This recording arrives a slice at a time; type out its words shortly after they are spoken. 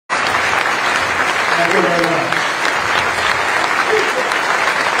Thank you very much.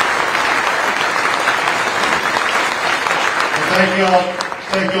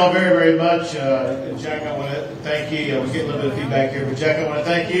 Thank you all very, very much. Jack, I want to thank you. We're getting a little bit of feedback here, but Jack, I want to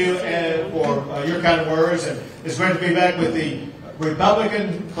thank you for your kind words. And it's great to be back with the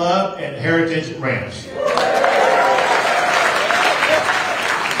Republican Club and Heritage Ranch.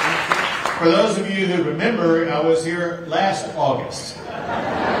 For those of you who remember, I was here last August.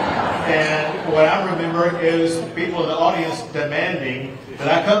 And what I remember is people in the audience demanding that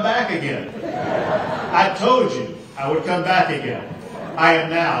I come back again. I told you I would come back again. I am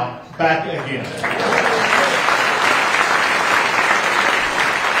now back again.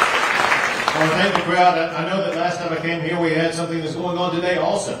 I want to thank the crowd. I know that last time I came here we had something that's going on today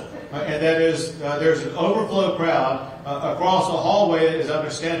also. And that is there's an overflow crowd across the hallway, as I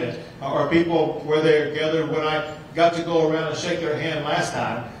understand it, are people where they're gathered. When I got to go around and shake their hand last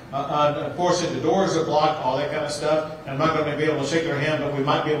time, unfortunately the doors are blocked, all that kind of stuff. I'm not going to be able to shake their hand, but we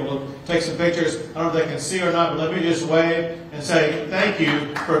might be able to take some pictures. I don't know if they can see or not, but let me just wave and say thank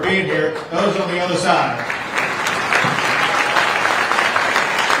you for being here. Those on the other side.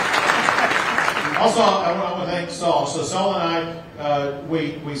 Also, I want to thank Saul. So Saul and I,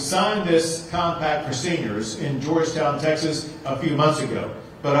 we signed this compact for seniors in Georgetown, Texas a few months ago.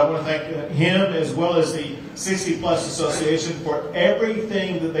 But I want to thank him as well as the 60 Plus Association for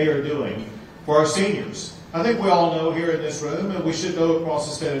everything that they are doing for our seniors. I think we all know here in this room, and we should know across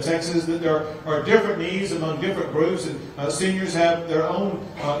the state of Texas, that there are different needs among different groups, and seniors have their own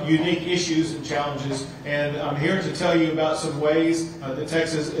unique issues and challenges. And I'm here to tell you about some ways that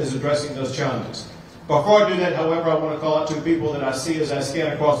Texas is addressing those challenges. Before I do that, however, I want to call out two people that I see as I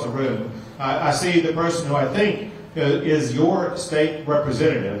scan across the room. I see the person who I think is your state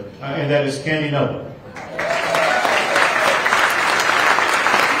representative, and that is Candy Noble.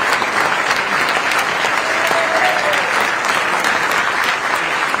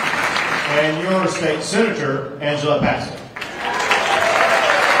 And your state senator, Angela Paxton.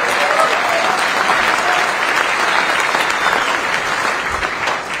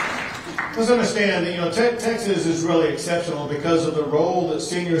 Let's understand that Texas is really exceptional because of the role that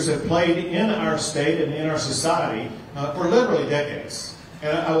seniors have played in our state and in our society for literally decades.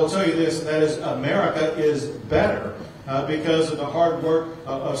 And I will tell you this, and that is America is better because of the hard work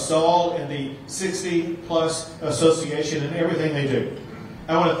of Saul and the 60 Plus Association and everything they do.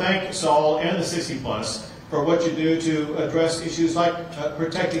 I want to thank Saul and the 60 Plus for what you do to address issues like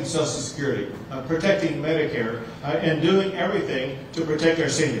protecting Social Security, protecting Medicare, and doing everything to protect our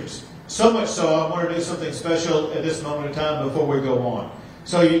seniors. So much so, I want to do something special at this moment in time before we go on.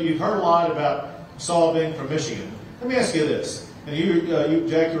 So you've heard a lot about Saul being from Michigan. Let me ask you this, and you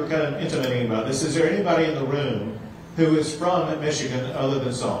Jack, you were kind of intimating about this. Is there anybody in the room who is from Michigan other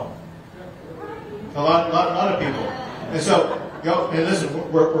than Saul? A lot of people. And so, and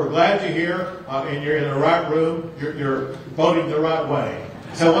listen, we're glad you're here, and you're in the right room. You're voting the right way.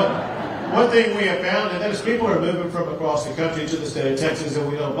 So one thing we have found, and that is people are moving from across the country to the state of Texas, and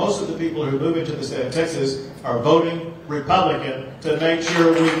we know most of the people who are moving to the state of Texas are voting Republican to make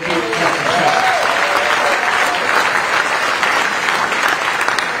sure we keep Texas safe.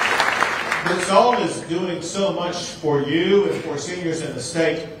 But Saul is doing so much for you and for seniors in the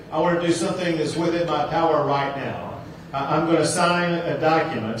state. I want to do something that's within my power right now. I'm going to sign a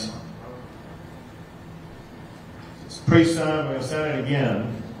document. It's pre-signed. I'm going to sign it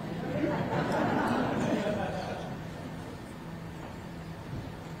again.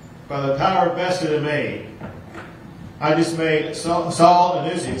 By the power vested in me, I just made Saul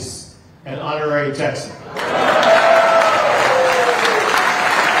Anuzis an Honorary Texan.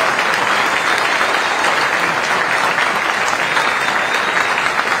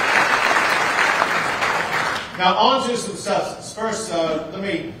 Now on to some substance. First, let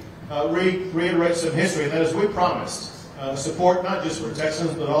me reiterate some history, and that is we promised support not just for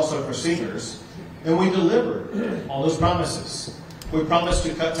Texans but also for seniors, and we delivered on those promises. We promised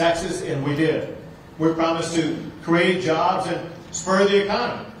to cut taxes, and we did. We promised to create jobs and spur the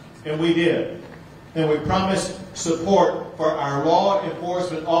economy, and we did. And we promised support for our law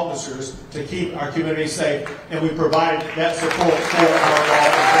enforcement officers to keep our community safe, and we provided that support for our law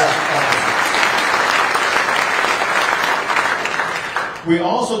enforcement officers. We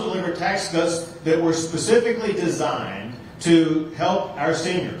also delivered tax cuts that were specifically designed to help our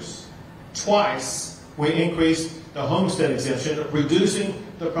seniors. Twice, we increased the homestead exemption, reducing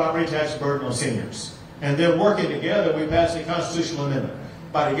the property tax burden on seniors. And then working together, we passed a constitutional amendment.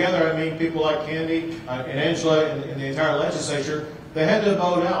 By together, I mean people like Candy and Angela and the entire legislature they had to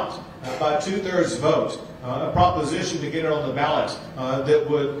vote out by 2/3 vote a proposition to get it on the ballot that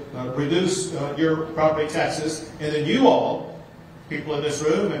would reduce your property taxes. And then you all, people in this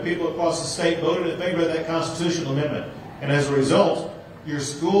room and people across the state, voted in favor of that constitutional amendment. And as a result, your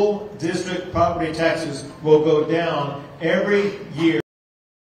school district property taxes will go down every year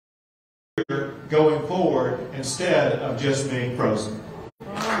going forward instead of just being frozen.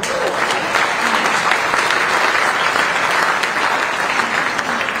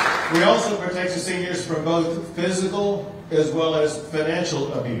 We also protect the seniors from both physical as well as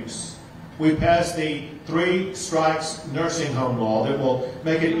financial abuse. We passed the 3 strikes nursing home law that will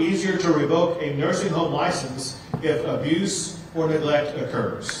make it easier to revoke a nursing home license if abuse or neglect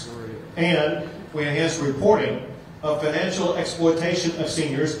occurs. And we enhanced reporting of financial exploitation of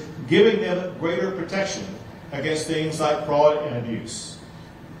seniors, giving them greater protection against things like fraud and abuse.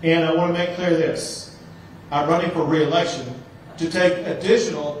 And I want to make clear this. I'm running for re-election to take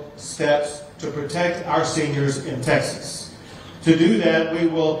additional steps to protect our seniors in Texas. To do that, we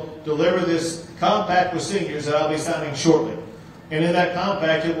will deliver this compact with seniors that I'll be signing shortly. And in that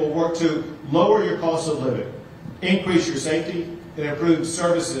compact, it will work to lower your cost of living, increase your safety, and improve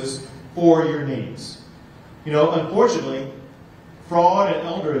services for your needs. You know, unfortunately, fraud and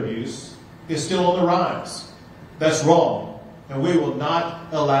elder abuse is still on the rise. That's wrong, and we will not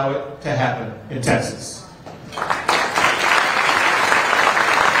allow it to happen in Texas.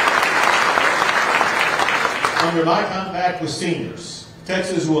 Under my compact with seniors,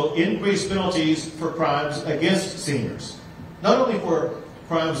 Texas will increase penalties for crimes against seniors. Not only for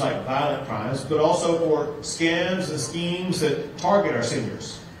crimes like violent crimes, but also for scams and schemes that target our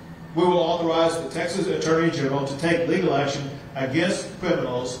seniors. We will authorize the Texas Attorney General to take legal action against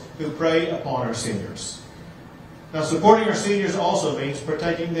criminals who prey upon our seniors. Now, supporting our seniors also means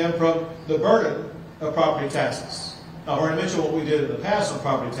protecting them from the burden of property taxes. I've already mentioned what we did in the past on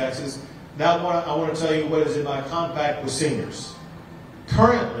property taxes. Now I want to tell you what is in my compact with seniors.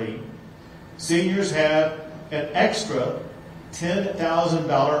 Currently, seniors have an extra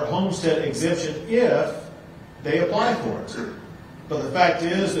 $10,000 homestead exemption if they apply for it. But the fact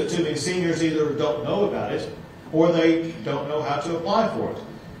is that too many seniors either don't know about it or they don't know how to apply for it.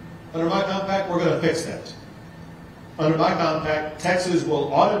 Under my compact, we're going to fix that. Under my compact, Texas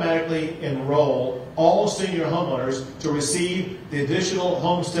will automatically enroll all senior homeowners to receive the additional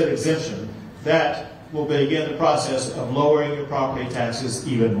homestead exemption that will begin the process of lowering your property taxes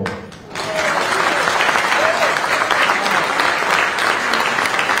even more.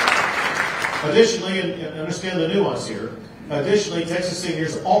 Additionally, and understand the nuance here, additionally, Texas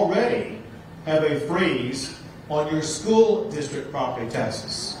seniors already have a freeze on your school district property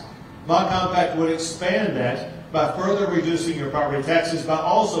taxes. My compact would expand that by further reducing your property taxes by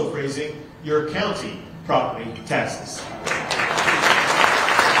also freezing your county property taxes.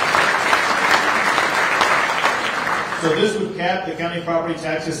 So this would cap the county property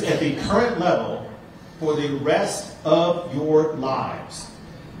taxes at the current level for the rest of your lives.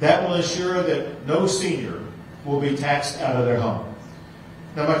 That will ensure that no senior will be taxed out of their home.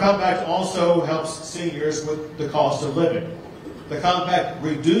 Now, my compact also helps seniors with the cost of living. The compact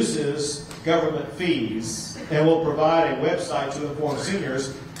reduces government fees and will provide a website to inform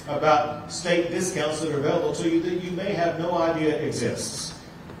seniors about state discounts that are available to you that you may have no idea exists.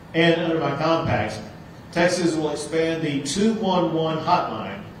 And under my compact, Texas will expand the 211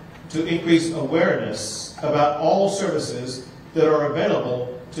 hotline to increase awareness about all services that are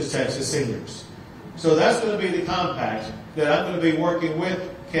available to Texas seniors. So that's going to be the compact that I'm going to be working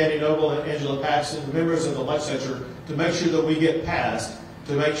with Candy Noble and Angela Paxton, members of the legislature, to make sure that we get passed,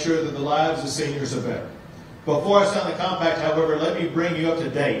 to make sure that the lives of seniors are better. Before I sign the compact, however, let me bring you up to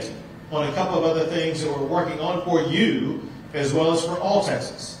date on a couple of other things that we're working on for you as well as for all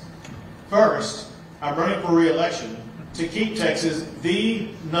Texas. First, I'm running for re-election to keep Texas the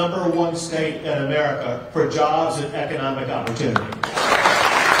 #1 state in America for jobs and economic opportunity.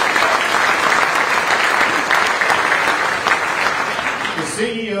 The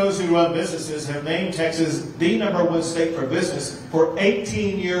CEOs who run businesses have named Texas the #1 state for business for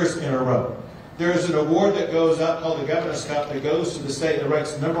 18 years in a row. There's an award that goes out called the Governor's Cup that goes to the state that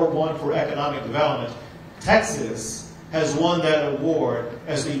ranks #1 for economic development. Texas has won that award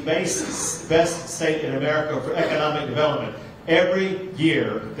as the best state in America for economic development every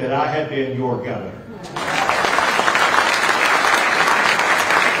year that I have been your governor.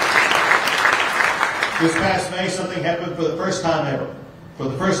 This past May, something happened for the first time ever. For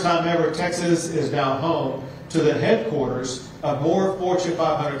the first time ever, Texas is now home to the headquarters of more Fortune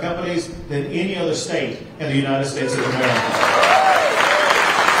 500 companies than any other state in the United States of America.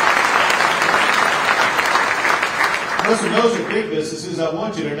 Listen, those are big businesses. I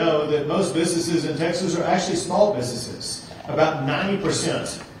want you to know that most businesses in Texas are actually small businesses. About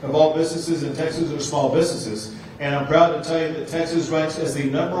 90% of all businesses in Texas are small businesses. And I'm proud to tell you that Texas ranks as the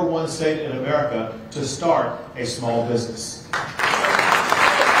 #1 state in America to start a small business.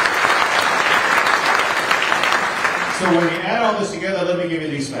 So when you add all this together, let me give you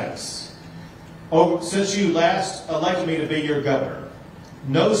these facts. Since you last elected me to be your governor,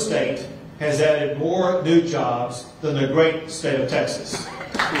 no state has added more new jobs than the great state of Texas.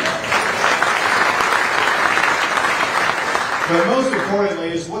 But most importantly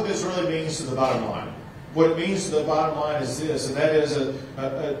is what this really means to the bottom line. What it means to the bottom line is this, and that is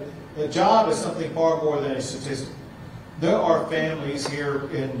a job is something far more than a statistic. There are families here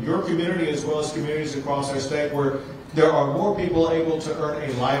in your community as well as communities across our state where there are more people able to earn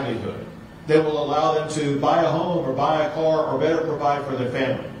a livelihood that will allow them to buy a home or buy a car or better provide for their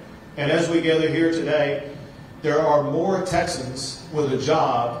family. And as we gather here today, there are more Texans with a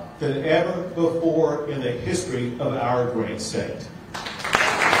job than ever before in the history of our great state.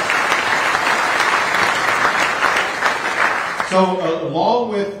 So along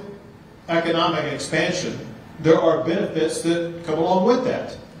with economic expansion, there are benefits that come along with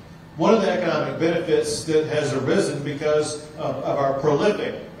that. One of the economic benefits that has arisen because of our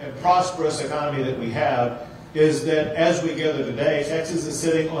prolific and prosperous economy that we have is that as we gather today, Texas is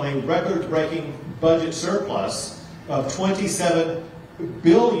sitting on a record-breaking budget surplus of $27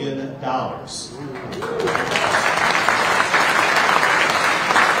 billion.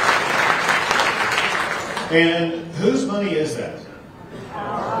 And whose money is that?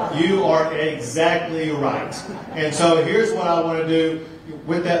 You are exactly right. And so here's what I want to do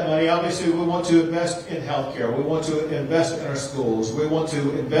with that money. Obviously, we want to invest in healthcare. We want to invest in our schools. We want to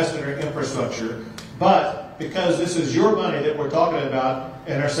invest in our infrastructure. But because this is your money that we're talking about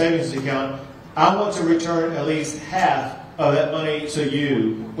in our savings account, I want to return at least half of that money to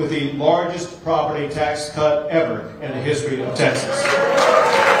you with the largest property tax cut ever in the history of Texas.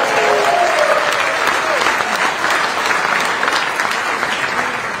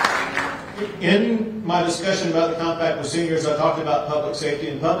 In my discussion about the compact with seniors, I talked about public safety,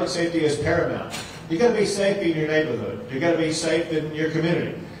 and public safety is paramount. You've got to be safe in your neighborhood. You've got to be safe in your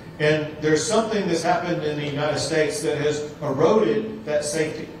community. And there's something that's happened in the United States that has eroded that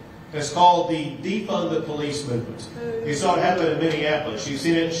safety. It's called the defund the police movement. You saw it happen in Minneapolis. You've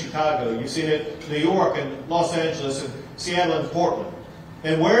seen it in Chicago. You've seen it in New York and Los Angeles and Seattle and Portland.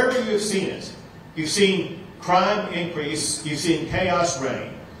 And wherever you've seen it, you've seen crime increase. You've seen chaos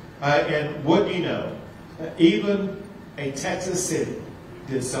reign. And what do you know? Even a Texas city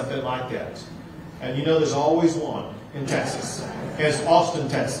did something like that. And you know there's always one in Texas. And it's Austin,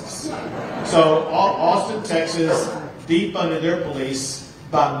 Texas. So Austin, Texas defunded their police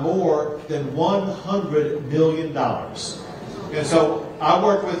by more than $100 million. And so I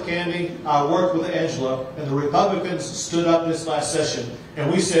worked with Candy, I worked with Angela, and the Republicans stood up this last session,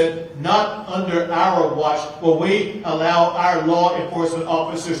 and we said, not under our watch will we allow our law enforcement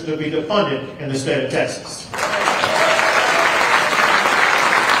officers to be defunded in the state of Texas.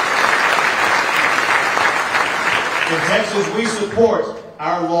 In Texas, we support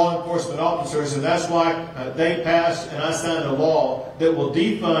our law enforcement officers, and that's why they passed and I signed a law that will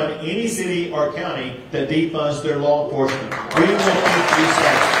defund any city or county that defunds their law enforcement. We will introduce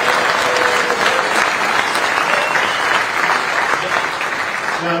that.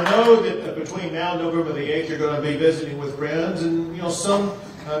 Now, I know that between now and November the 8th, you're going to be visiting with friends, and some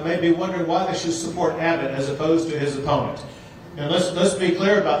may be wondering why they should support Abbott as opposed to his opponent. And let's be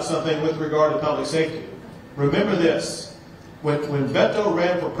clear about something with regard to public safety. Remember this. When Beto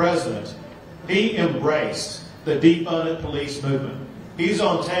ran for president, he embraced the defunded police movement. He's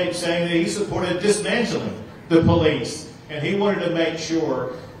on tape saying that he supported dismantling the police, and he wanted to make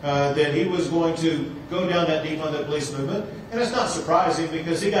sure that he was going to go down that defunded police movement. And it's not surprising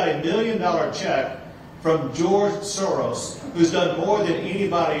because he got $1 million check from George Soros, who's done more than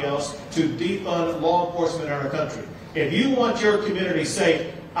anybody else to defund law enforcement in our country. If you want your community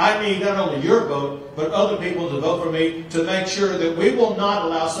safe, I need not only your vote, but other people to vote for me to make sure that we will not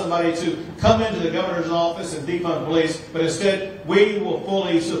allow somebody to come into the governor's office and defund police, but instead we will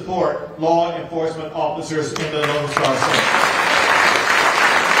fully support law enforcement officers in the Lone Star State.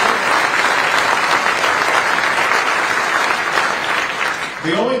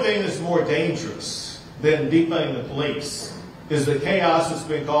 The only thing that's more dangerous than defunding the police is the chaos that's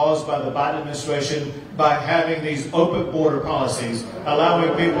been caused by the Biden administration by having these open border policies,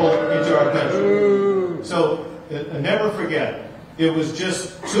 allowing people into our country. So never forget, it was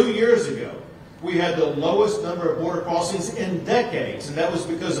just 2 years ago we had the lowest number of border crossings in decades, and that was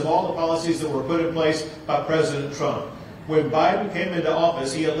because of all the policies that were put in place by President Trump. When Biden came into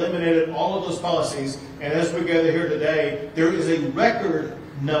office, he eliminated all of those policies, and as we gather here today, there is a record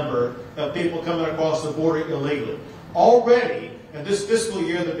number of people coming across the border illegally. Already, in this fiscal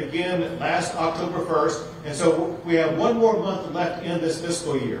year that began last October 1st, and so we have one more month left in this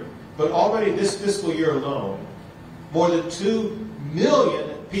fiscal year, but already this fiscal year alone, more than 2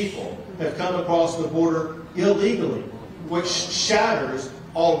 million people have come across the border illegally, which shatters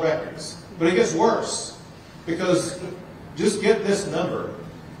all records. But it gets worse, because just get this number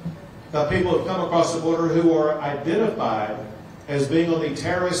of people who have come across the border who are identified as being on the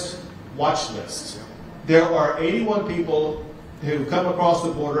terrorist watch list. There are 81 people who come across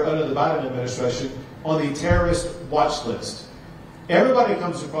the border under the Biden administration on the terrorist watch list. Everybody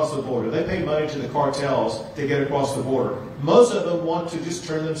comes across the border. They pay money to the cartels to get across the border. Most of them want to just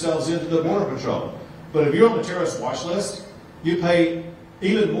turn themselves into the Border Patrol. But if you're on the terrorist watch list, you pay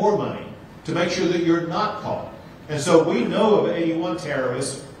even more money to make sure that you're not caught. And so we know of 81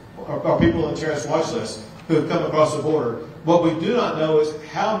 terrorists, or people on the terrorist watch list, who have come across the border. What we do not know is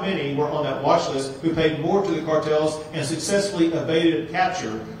how many were on that watch list who paid more to the cartels and successfully evaded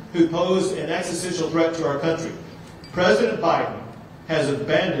capture, who posed an existential threat to our country. President Biden has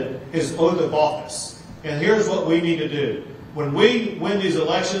abandoned his oath of office. And here's what we need to do. When we win these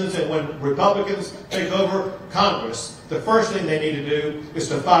elections and when Republicans take over Congress, the first thing they need to do is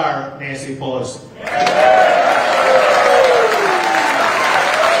to fire Nancy Pelosi.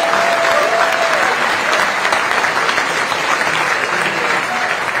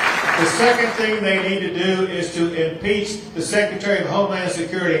 The second thing they need to do is to impeach the Secretary of Homeland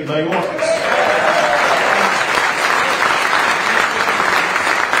Security, Mayorkas.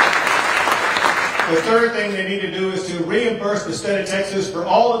 The third thing they need to do is to reimburse the state of Texas for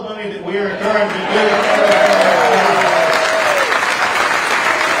all the money that we are incurring to do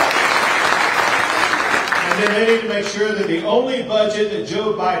And then they need to make sure that the only budget that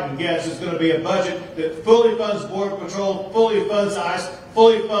Joe Biden gets is going to be a budget that fully funds Border Patrol, fully funds ICE,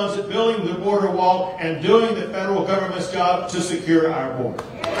 fully funds building the border wall, and doing the federal government's job to secure our border.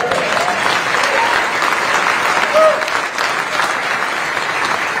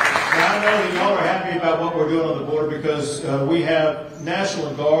 I know that y'all are happy about what we're doing on the border because we have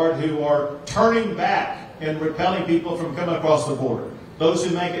National Guard who are turning back and repelling people from coming across the border. Those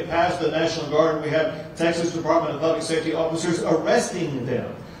who make it past the National Guard, we have Texas Department of Public Safety officers arresting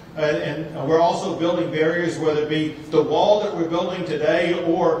them. And we're also building barriers, whether it be the wall that we're building today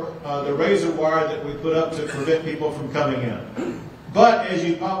or the razor wire that we put up to prevent people from coming in. But as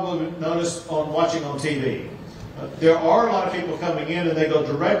you probably noticed on watching on TV, there are a lot of people coming in and they go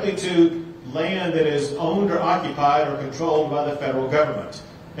directly to land that is owned or occupied or controlled by the federal government.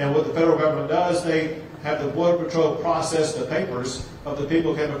 And what the federal government does, they have the Border Patrol process the papers of the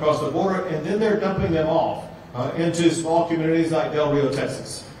people who came across the border, and then they're dumping them off into small communities like Del Rio,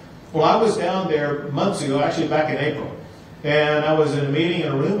 Texas. Well, I was down there months ago, actually back in April, and I was in a meeting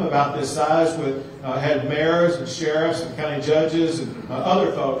in a room about this size with had mayors and sheriffs and county judges and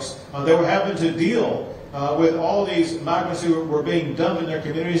other folks that were having to deal with all these migrants who were being dumped in their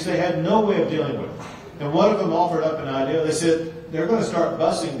communities they had no way of dealing with. And one of them offered up an idea. They said they're going to start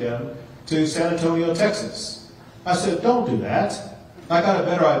busing them to San Antonio, Texas. I said, don't do that. I got a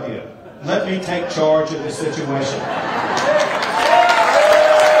better idea. Let me take charge of this situation.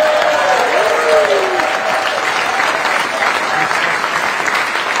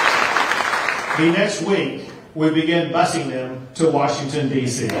 The next week, we begin busing them to Washington,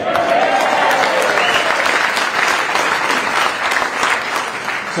 D.C.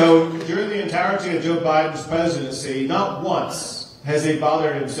 So during the entirety of Joe Biden's presidency, not once has he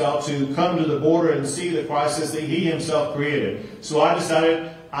bothered himself to come to the border and see the crisis that he himself created. So I decided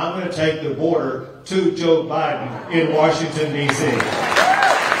I'm going to take the border to Joe Biden in Washington, D.C.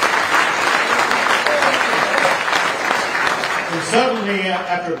 And suddenly,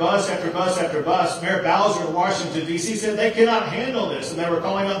 after bus after bus after bus, Mayor Bowser in Washington, D.C. said they cannot handle this. And they were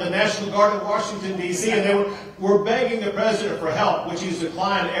calling on the National Guard in Washington, D.C. and they were begging the president for help, which he's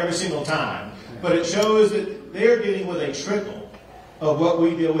declined every single time. But it shows that they're dealing with a trickle of what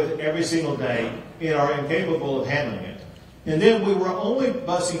we deal with every single day and are incapable of handling it. And then we were only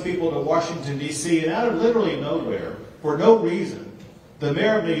busing people to Washington, D.C., and out of literally nowhere, for no reason, the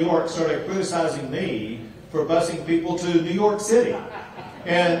mayor of New York started criticizing me for busing people to New York City.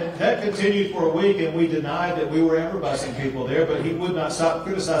 And that continued for a week, and we denied that we were ever busing people there, but he would not stop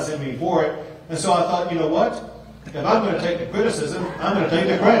criticizing me for it. And so I thought, you know what? If I'm going to take the criticism, I'm going to take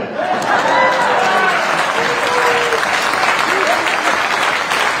the credit.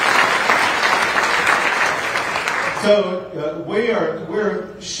 So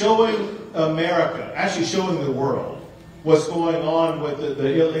we're showing America, actually showing the world, what's going on with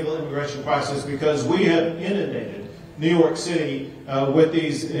the illegal immigration crisis, because we have inundated New York City with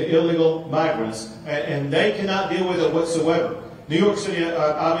these illegal migrants, and they cannot deal with it whatsoever. New York City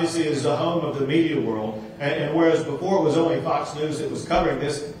obviously is the home of the media world, and whereas before it was only Fox News that was covering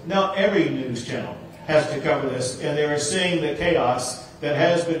this, now every news channel has to cover this, and they are seeing the chaos that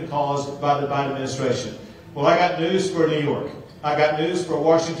has been caused by the Biden administration. Well, I got news for New York. I got news for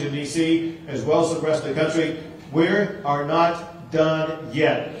Washington, D.C., as well as the rest of the country. We are not done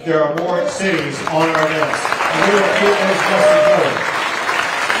yet. There are more cities on our list, and we will keep those lists going.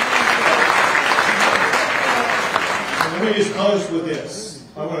 And let me just close with this.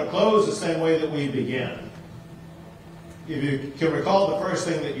 I'm going to close the same way that we began. If you can recall the first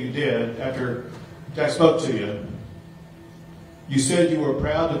thing that you did after I spoke to you, you said you were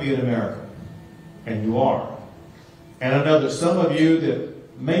proud to be an American, and you are. And I know that some of you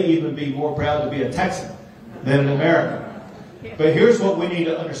that may even be more proud to be a Texan than an American. But here's what we need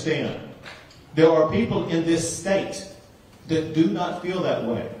to understand. There are people in this state that do not feel that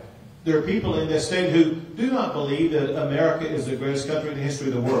way. There are people in this state who do not believe that America is the greatest country in the history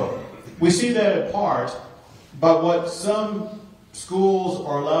of the world. We see that in part by what some schools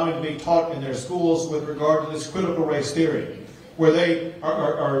are allowing to be taught in their schools with regard to this critical race theory, where they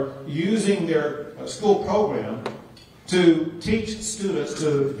are using their school program to teach students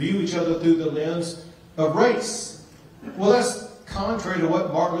to view each other through the lens of race. Well, that's contrary to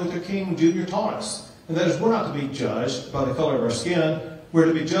what Martin Luther King Jr. taught us. And that is, we're not to be judged by the color of our skin. We're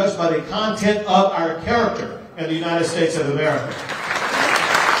to be judged by the content of our character in the United States of America.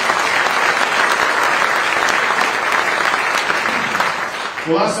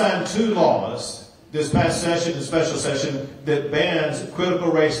 Well, I signed 2 laws this past session, the special session, that bans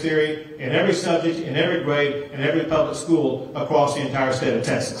critical race theory in every subject, in every grade, in every public school across the entire state of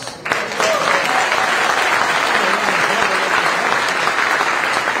Texas.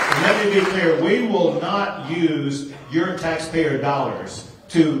 And let me be clear, we will not use your taxpayer dollars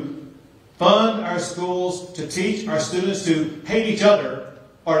to fund our schools, to teach our students to hate each other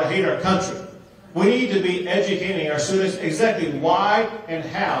or to hate our country. We need to be educating our students exactly why and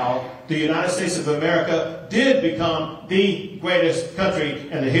how the United States of America did become the greatest country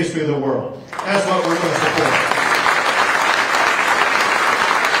in the history of the world. That's what we're going to support.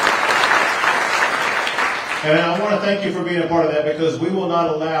 And I want to thank you for being a part of that, because we will not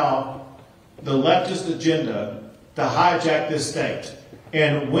allow the leftist agenda to hijack this state.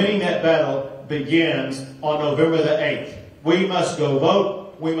 And winning that battle begins on November the 8th. We must go vote.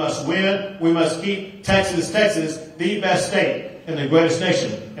 We must win. We must keep Texas, the best state and the greatest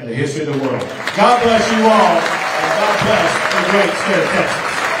nation in the history of the world. God bless you all, and God bless the great state of Texas.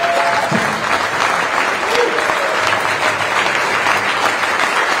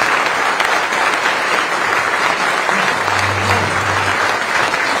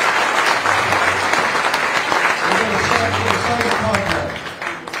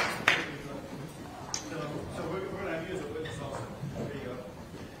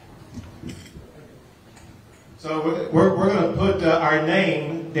 So we're going to put our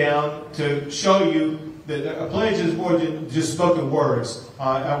name down to show you that a pledge is more than just spoken words.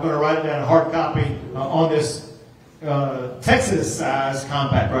 I'm going to write it down in hard copy on this Texas Signs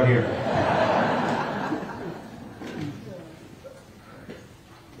Compact right here.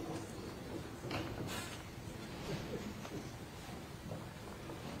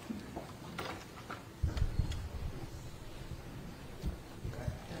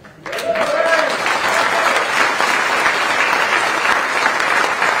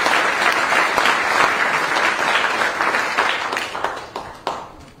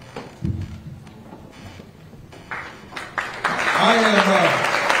 I am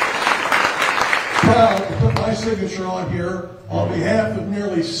proud to put my signature on here on behalf of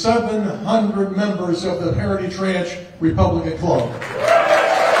nearly 700 members of the Heritage Ranch Republican Club.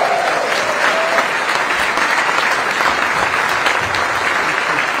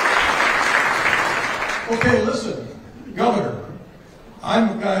 Okay, listen, Governor,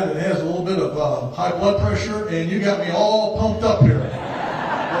 I'm a guy that has a little bit of high blood pressure, and you got me all pumped up here.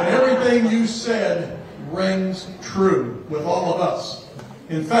 But everything you said rings true with all of us.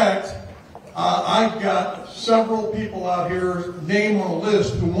 In fact, I've got several people out here named on a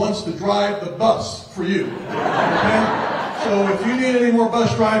list who wants to drive the bus for you. Okay? So if you need any more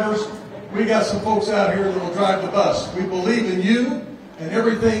bus drivers, we got some folks out here that will drive the bus. We believe in you and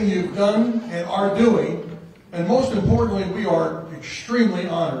everything you've done and are doing. And most importantly, we are extremely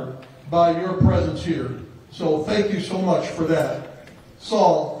honored by your presence here. So thank you so much for that.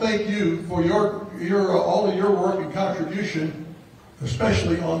 Saul, thank you for all of your work and contribution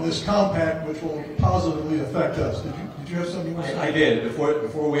especially on this compact, which will positively affect us. Did you have something you want to say? I did.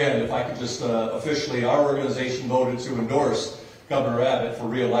 Before we end, if I could just officially, our organization voted to endorse Governor Abbott for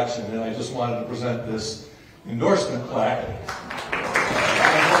re-election, and I just wanted to present this endorsement plaque.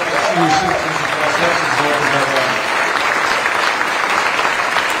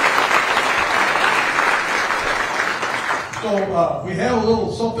 So we have a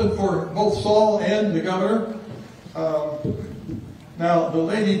little something for both Saul and the governor. Now, the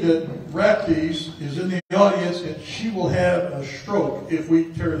lady that wrapped these is in the audience, and she will have a stroke if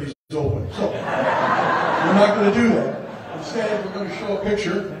we tear these open. So we're not going to do that. Instead, we're going to show a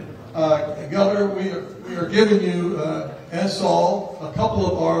picture. Governor, we are giving you and Saul a couple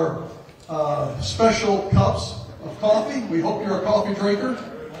of our special cups of coffee. We hope you're a coffee drinker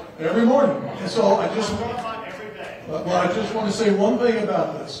every morning. And so I just want to say one thing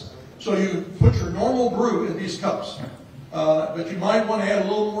about this. So you put your normal brew in these cups, but you might want to add a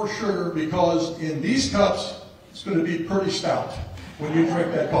little more sugar because in these cups, it's going to be pretty stout when you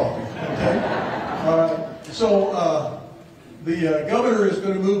drink that coffee. Okay? The governor is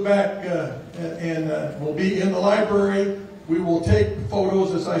going to move back and will be in the library. We will take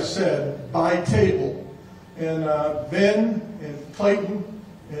photos, as I said, by table. And Ben and Clayton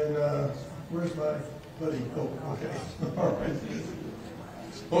and where's my buddy? Oh, okay. All right.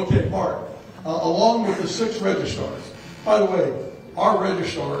 Okay, Mark. Along with the 6 registrars. By the way, our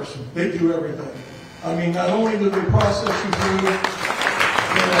registrars, they do everything. I mean, not only do they process you through,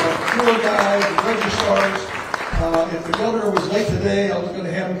 tour guides, registrars. If the governor was late today, I was going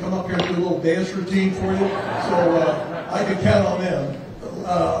to have him come up here and do a little dance routine for you, so I could count on them.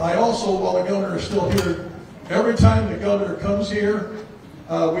 I also, while the governor is still here, every time the governor comes here,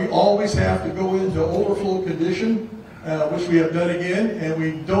 we always have to go into overflow condition, which we have done again, and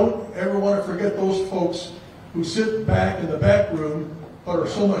we don't ever want to forget those folks who sit back in the back room but are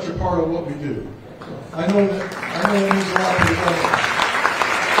so much a part of what we do. I know that means a lot to the governor.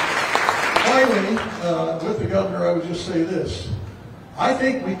 Finally, with the governor, I would just say this. I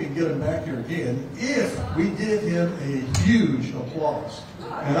think we can get him back here again if we give him a huge applause.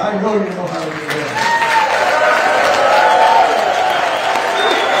 And I know you know how to do that.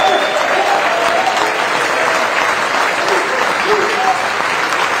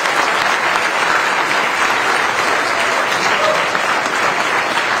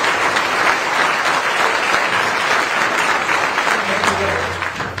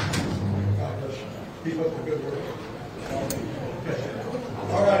 Keep up the good work. Okay.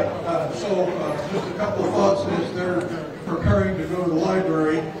 All right, just a couple of thoughts as they're preparing to go to the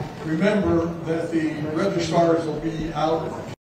library. Remember that the registrars will be out